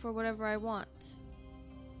you for whatever I want.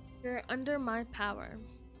 You're under my power.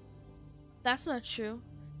 That's not true.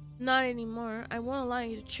 Not anymore. I won't allow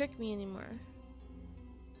you to trick me anymore.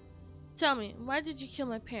 Tell me, why did you kill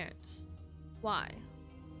my parents? Why?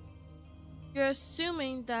 You're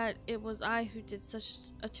assuming that it was I who did such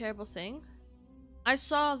a terrible thing? I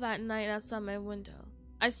saw that night outside my window.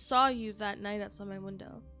 I saw you that night outside my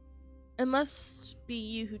window. It must be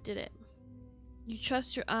you who did it. You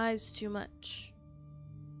trust your eyes too much.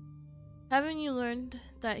 Haven't you learned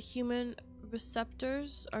that human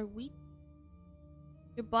receptors are weak?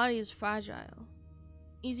 Your body is fragile,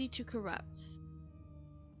 easy to corrupt.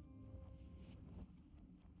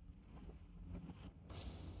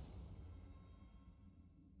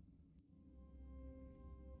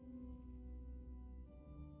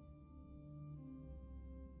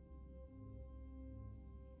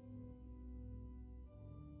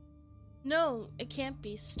 No, it can't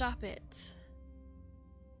be. Stop it.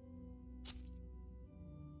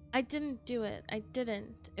 I didn't do it. I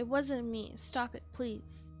didn't. It wasn't me. Stop it,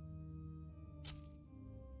 please.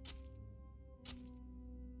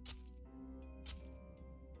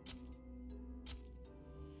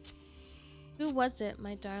 Who was it,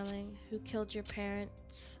 my darling, who killed your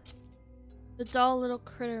parents? The dull little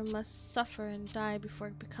critter must suffer and die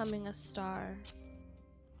before becoming a star.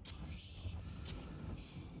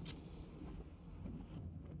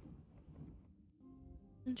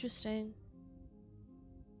 Interesting.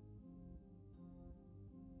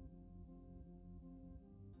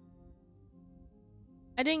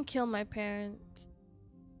 I didn't kill my parents.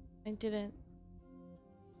 I didn't.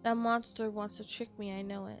 That monster wants to trick me, I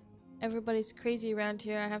know it. Everybody's crazy around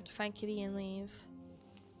here. I have to find Kitty and leave.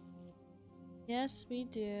 Yes, we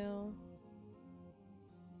do.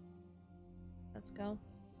 Let's go.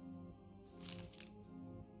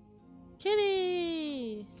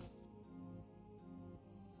 Kitty!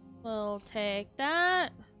 We'll take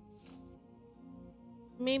that.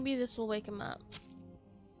 Maybe this will wake him up.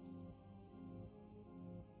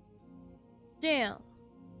 Damn.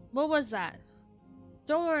 What was that?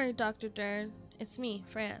 Don't worry, Dr. Dern. It's me,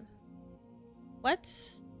 Fran. What?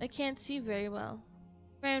 I can't see very well.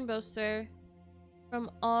 Fran Bow, sir.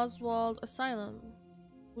 From Oswald Asylum.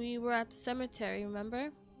 We were at the cemetery,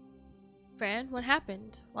 remember? Fran, what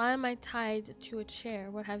happened? Why am I tied to a chair?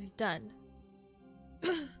 What have you done?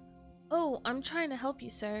 Oh, I'm trying to help you,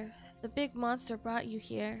 sir. The big monster brought you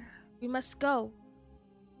here. We must go.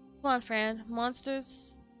 Come on, Fran.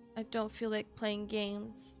 Monsters? I don't feel like playing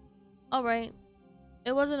games. Alright.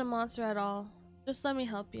 It wasn't a monster at all. Just let me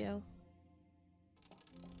help you.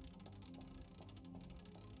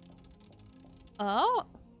 Oh!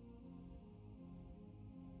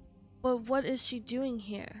 But what is she doing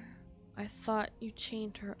here? I thought you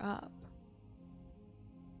chained her up.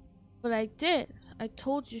 But I did. I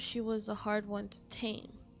told you she was a hard one to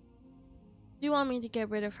tame. Do you want me to get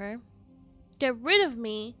rid of her? Get rid of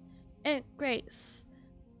me? Aunt Grace,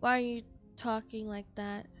 why are you talking like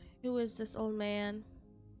that? Who is this old man?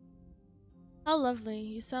 How lovely.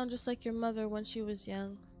 You sound just like your mother when she was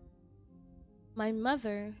young. My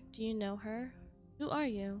mother? Do you know her? Who are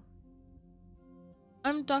you?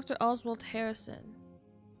 I'm Dr. Oswald Harrison.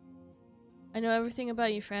 I know everything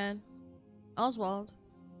about you, Fran. Oswald?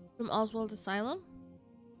 From Oswald Asylum?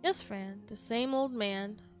 Yes, Fran, the same old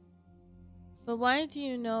man. But why do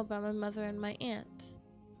you know about my mother and my aunt?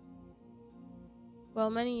 Well,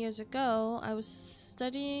 many years ago, I was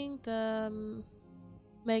studying the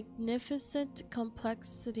magnificent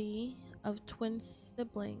complexity of twin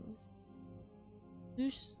siblings.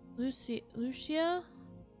 Lucia?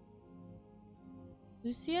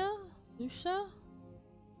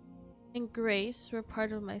 And Grace were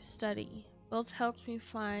part of my study. Both helped me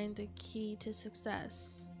find the key to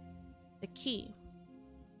success. The key.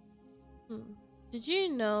 Did you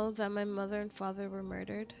know that my mother and father were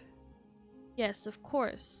murdered? Yes, of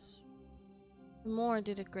course. Moore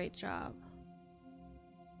did a great job.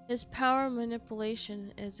 His power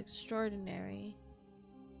manipulation is extraordinary.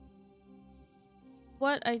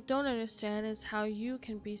 What I don't understand is how you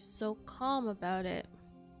can be so calm about it.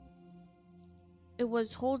 It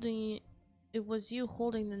was you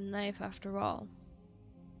holding the knife after all.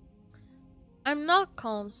 I'm not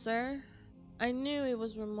calm, sir. I knew it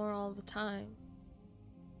was Remor all the time.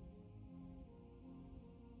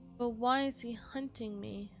 But why is he hunting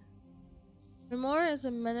me? Remor is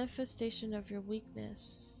a manifestation of your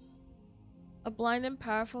weakness. A blind and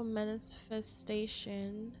powerful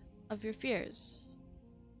manifestation of your fears.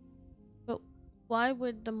 But why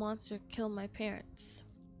would the monster kill my parents?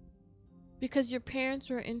 Because your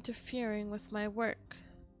parents were interfering with my work.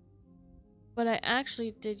 But I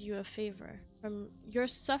actually did you a favor. From your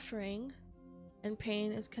suffering and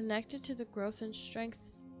pain is connected to the growth and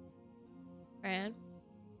strength. Fran?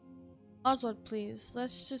 Oswald, please,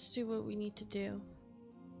 let's just do what we need to do.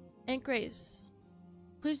 Aunt Grace,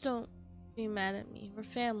 please don't be mad at me. We're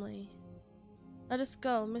family. Let us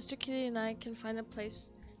go. Mr. Kitty and I can find a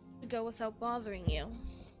place to go without bothering you.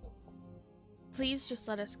 Please just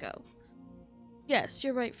let us go. Yes,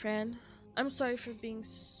 you're right, Fran. I'm sorry for being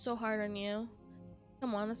so hard on you.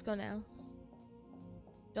 Come on, let's go now.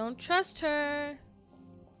 Don't trust her.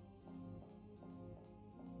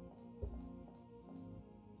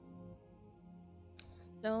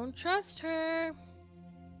 Don't trust her.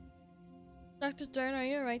 Dr. Dern, are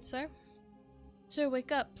you alright, sir? Sir,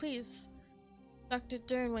 wake up, please. Dr.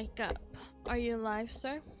 Dern, wake up. Are you alive,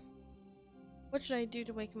 sir? What should I do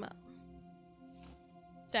to wake him up?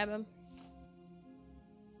 Stab him.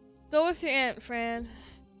 Go with your aunt, Fran.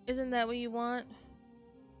 Isn't that what you want?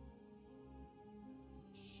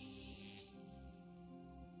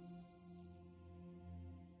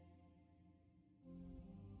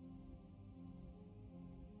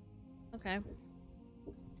 Okay.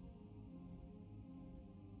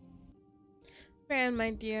 Fran,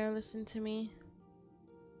 my dear, listen to me.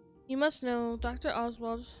 You must know Dr.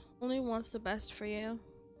 Oswald only wants the best for you.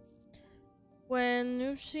 When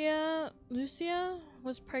Lucia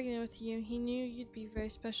was pregnant with you, he knew you'd be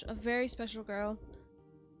a very special girl.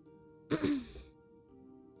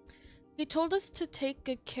 He told us to take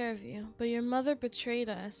good care of you, but your mother betrayed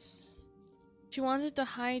us. She wanted to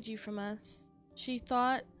hide you from us. She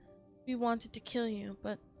thought we wanted to kill you,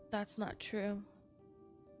 but that's not true.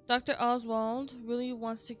 Dr. Oswald really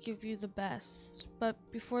wants to give you the best, but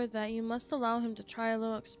before that, you must allow him to try a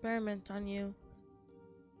little experiment on you.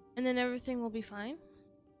 And then everything will be fine?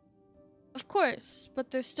 Of course,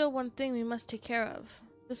 but there's still one thing we must take care of.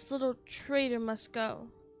 This little traitor must go.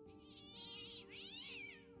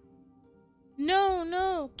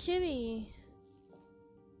 No, Kitty.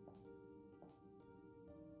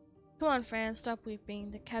 Come on, Fran, stop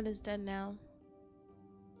weeping. The cat is dead now.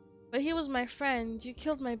 But he was my friend. You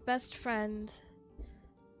killed my best friend.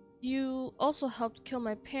 You also helped kill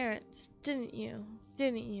my parents, didn't you?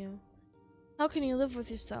 Didn't you? How can you live with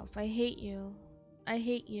yourself? I hate you. I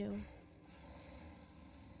hate you.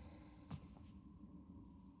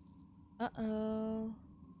 Uh-oh.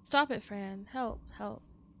 Stop it, Fran. Help, help.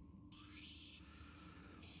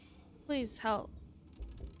 Please help.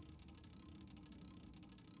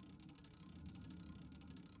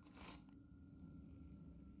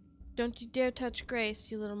 Don't you dare touch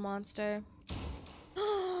Grace, you little monster.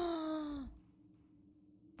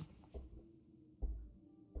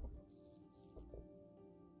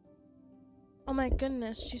 Oh my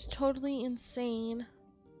goodness, she's totally insane.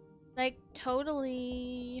 Like,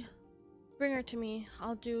 totally. Bring her to me.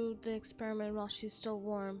 I'll do the experiment while she's still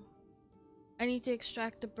warm. I need to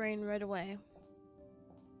extract the brain right away.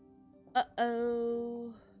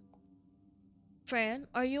 Uh-oh. Fran,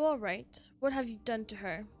 are you alright? What have you done to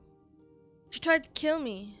her? She tried to kill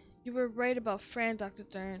me. You were right about Fran, Dr.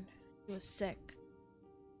 Dern. She was sick.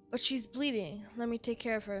 But she's bleeding. Let me take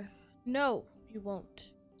care of her. No, you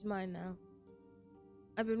won't. It's mine now.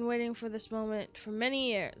 I've been waiting for this moment for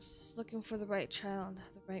many years, looking for the right child,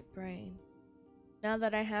 the right brain. Now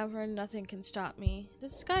that I have her, nothing can stop me.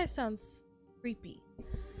 This guy sounds creepy.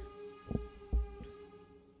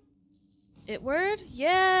 Itward?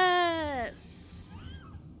 Yes!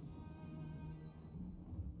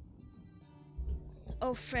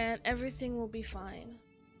 Oh, Fran, everything will be fine.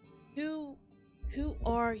 Who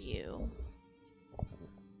are you?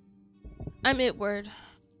 I'm Itward,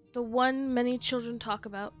 the one many children talk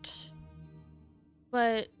about.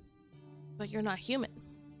 But you're not human.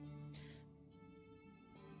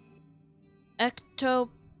 Ectoprotes?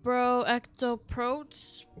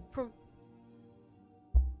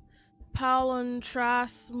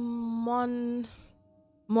 Palantras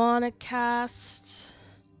monocast.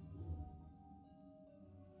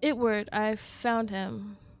 Itward, I found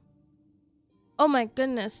him. Oh my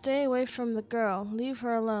goodness, stay away from the girl. Leave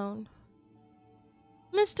her alone.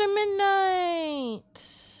 Mr.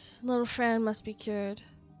 Midnight! Little Fran must be cured.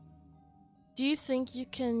 Do you think you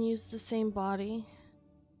can use the same body?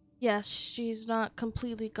 Yes, she's not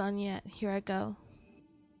completely gone yet. Here I go.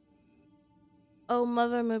 Oh,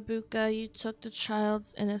 Mother Mabuka, you took the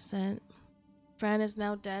child's innocent. Fran is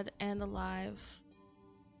now dead and alive.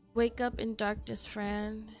 Wake up in darkness,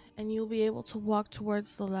 Fran, and you'll be able to walk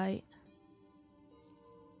towards the light.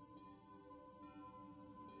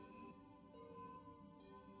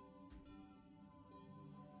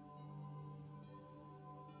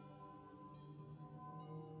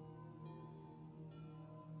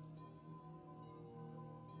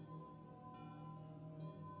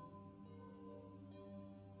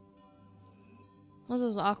 This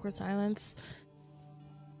was awkward silence.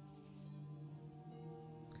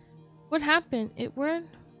 What happened? Itward?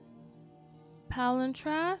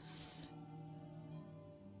 Palantras?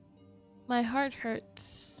 My heart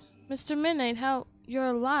hurts. Mr. Midnight, how? You're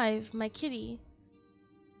alive, my kitty.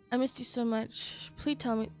 I missed you so much.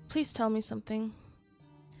 Please tell me something.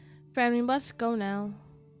 Fran, we must go now.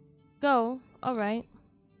 Go? Alright.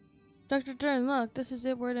 Dr. Dern, look, this is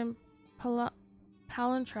Itward and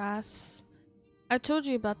Palantras. I told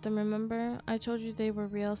you about them, remember? I told you they were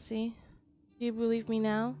real, see? Do you believe me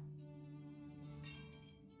now?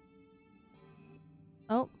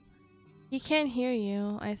 Oh. He can't hear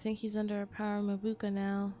you. I think he's under a power of Mabuka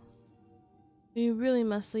now. You really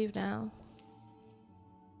must leave now.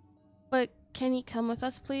 But can he come with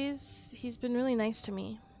us, please? He's been really nice to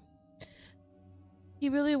me. He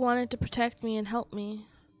really wanted to protect me and help me.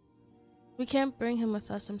 We can't bring him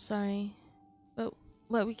with us, I'm sorry. But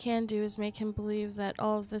what we can do is make him believe that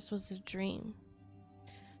all of this was a dream.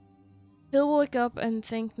 He'll wake up and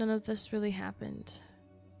think none of this really happened.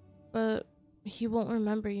 But he won't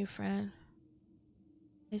remember you, Fran.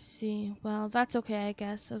 I see. Well, that's okay, I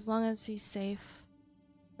guess, as long as he's safe.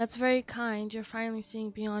 That's very kind. You're finally seeing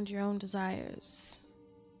beyond your own desires.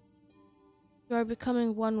 You are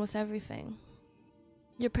becoming one with everything.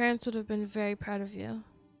 Your parents would have been very proud of you.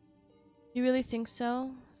 You really think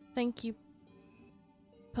so? Thank you,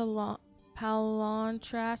 Palantras.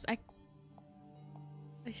 I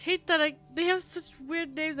hate that they have such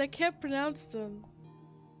weird names. I can't pronounce them.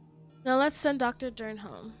 Now let's send Dr. Dern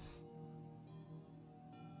home.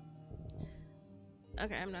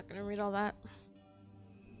 Okay, I'm not gonna read all that.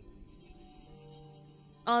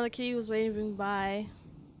 Oh, the kitty was waving bye.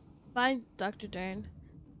 Bye, Dr. Dern.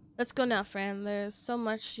 Let's go now, Fran. There's so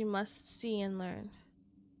much you must see and learn.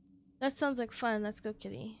 That sounds like fun. Let's go,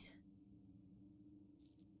 kitty.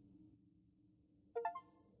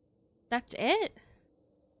 That's it?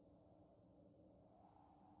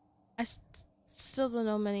 Still don't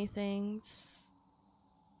know many things,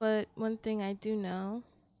 but one thing I do know,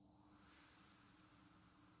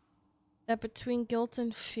 that between guilt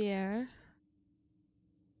and fear,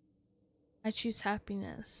 I choose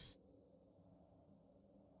happiness.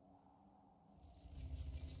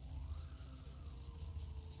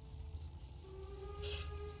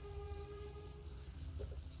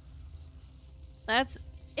 That's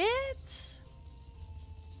it.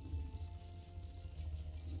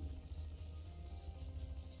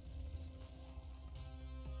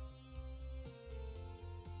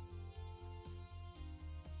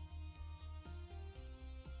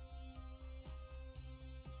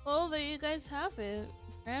 Oh, there you guys have it.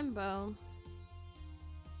 Fran Bow.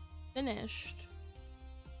 Finished.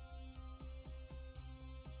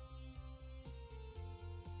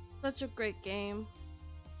 Such a great game.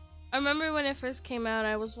 I remember when it first came out,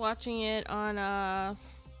 I was watching it on I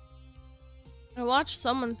watched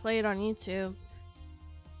someone play it on YouTube.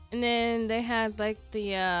 And then they had like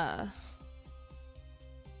the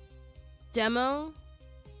demo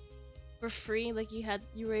for free. Like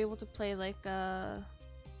you were able to play like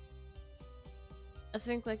I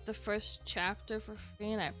think like the first chapter for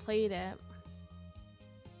free, and I played it.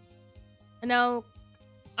 And now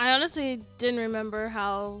I honestly didn't remember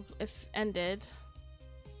how it ended.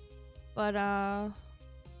 But yeah,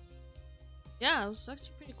 it was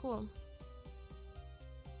actually pretty cool.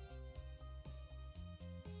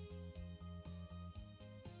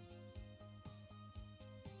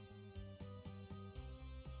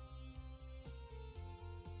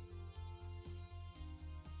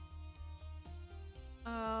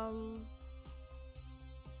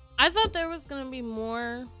 I thought there was gonna be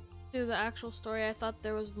more to the actual story. I thought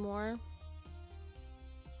there was more.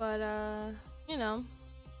 But you know,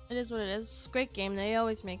 it is what it is. Great game. They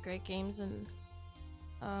always make great games, and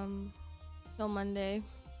till Monday.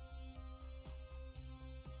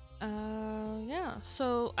 Yeah.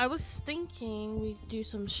 So I was thinking we'd do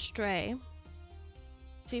some Stray.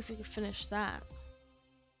 See if we could finish that.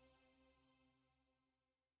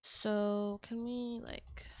 So can we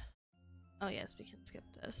like? Oh yes, we can skip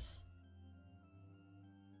this.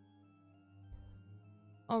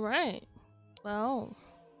 All right. Well,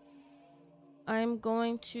 I'm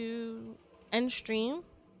going to end stream,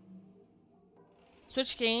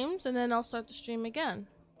 switch games, and then I'll start the stream again.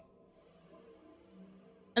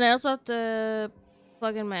 And I also have to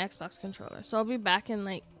plug in my Xbox controller, so I'll be back in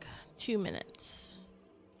like 2 minutes.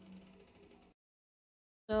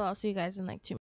 So I'll see you guys in like 2 minutes.